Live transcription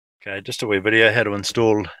Okay, just a wee video how to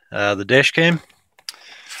install the dash cam.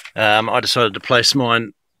 I decided to place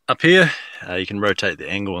mine up here. You can rotate the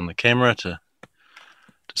angle on the camera to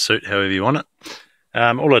suit however you want it.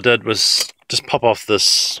 All I did was just pop off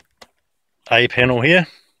this A panel here.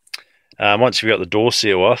 Once you've got the door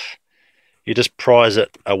seal off, you just prise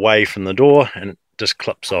it away from the door and it just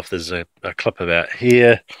clips off. There's a clip about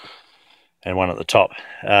here and one at the top.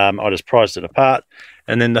 I just prized it apart,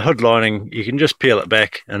 and then the hood lining, you can just peel it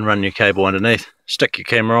back and run your cable underneath. Stick your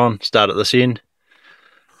camera on, start at this end,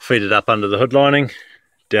 feed it up under the hood lining,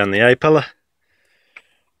 down the A pillar,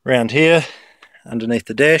 round here, underneath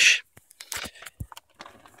the dash,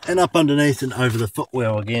 and up underneath and over the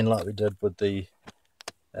footwell again, like we did with the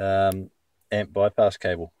amp bypass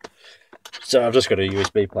cable. So I've just got a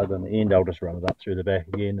USB plug on the end. I'll just run it up through the back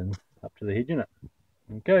again and up to the head unit.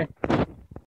 Okay.